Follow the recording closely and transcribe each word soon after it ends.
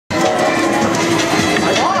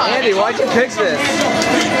Andy, why'd you pick this?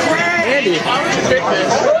 Andy. Why would you pick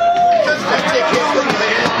this?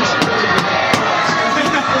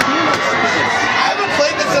 I haven't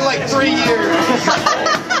played this in like 3 years.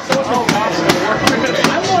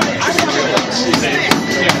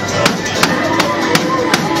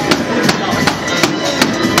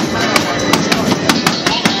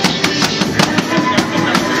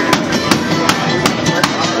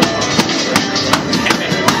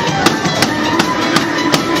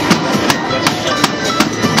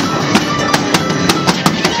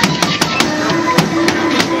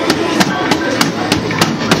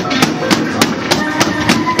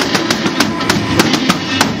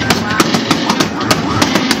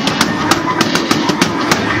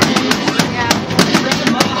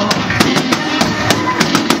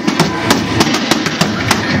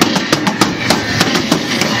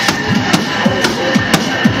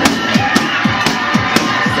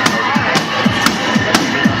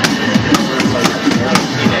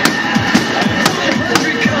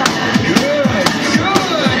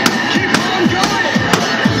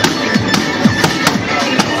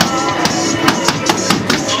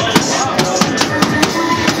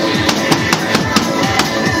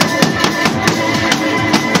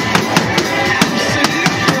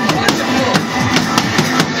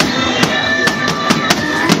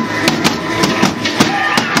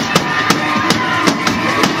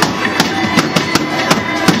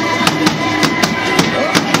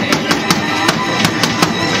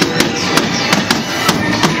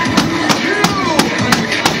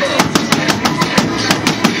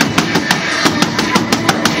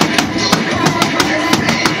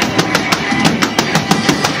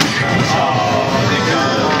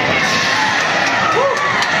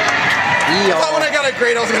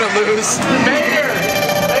 Great, I was gonna lose.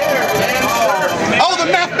 Oh, the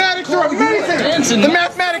mathematics are amazing! The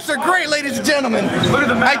mathematics are great, ladies and gentlemen.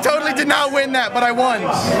 I totally did not win that, but I won.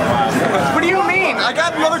 What do you mean? I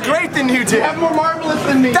got another great than you did. You have more marvelous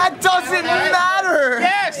than me. That doesn't matter!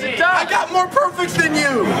 Yes, it does! I got more perfects than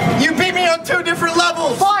you! You beat me on 2 different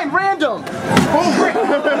levels! Fine, random! Oh, great! Let's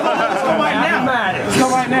go right now. Let's go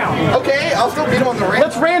right now. Okay, I'll still beat him on the random.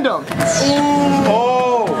 Let's random.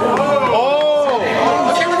 Oh!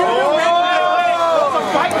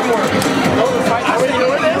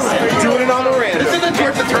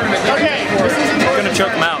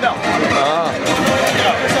 Choke him out. No.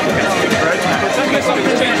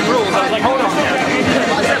 Change rules. I was like, hold on.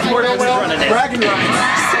 Bragging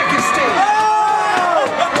rights. Second stage.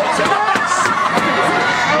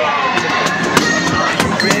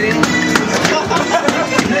 Ready?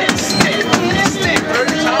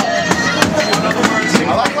 I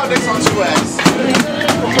like how Nick's on 2X.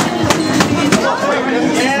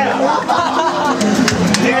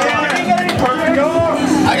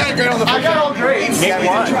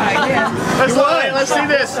 Let's see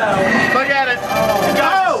this. Look at it.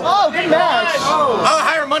 Oh, good match. Oh,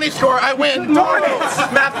 higher money score. I win. Darn it.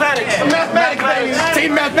 Mathematics. Mathematics.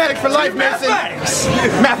 Team mathematics for life, Mason.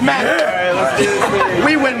 Mathematics. All right, let's do this.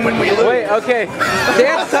 We win when we lose. Wait, okay.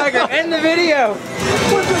 Dance Tiger, end the video.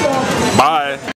 Bye.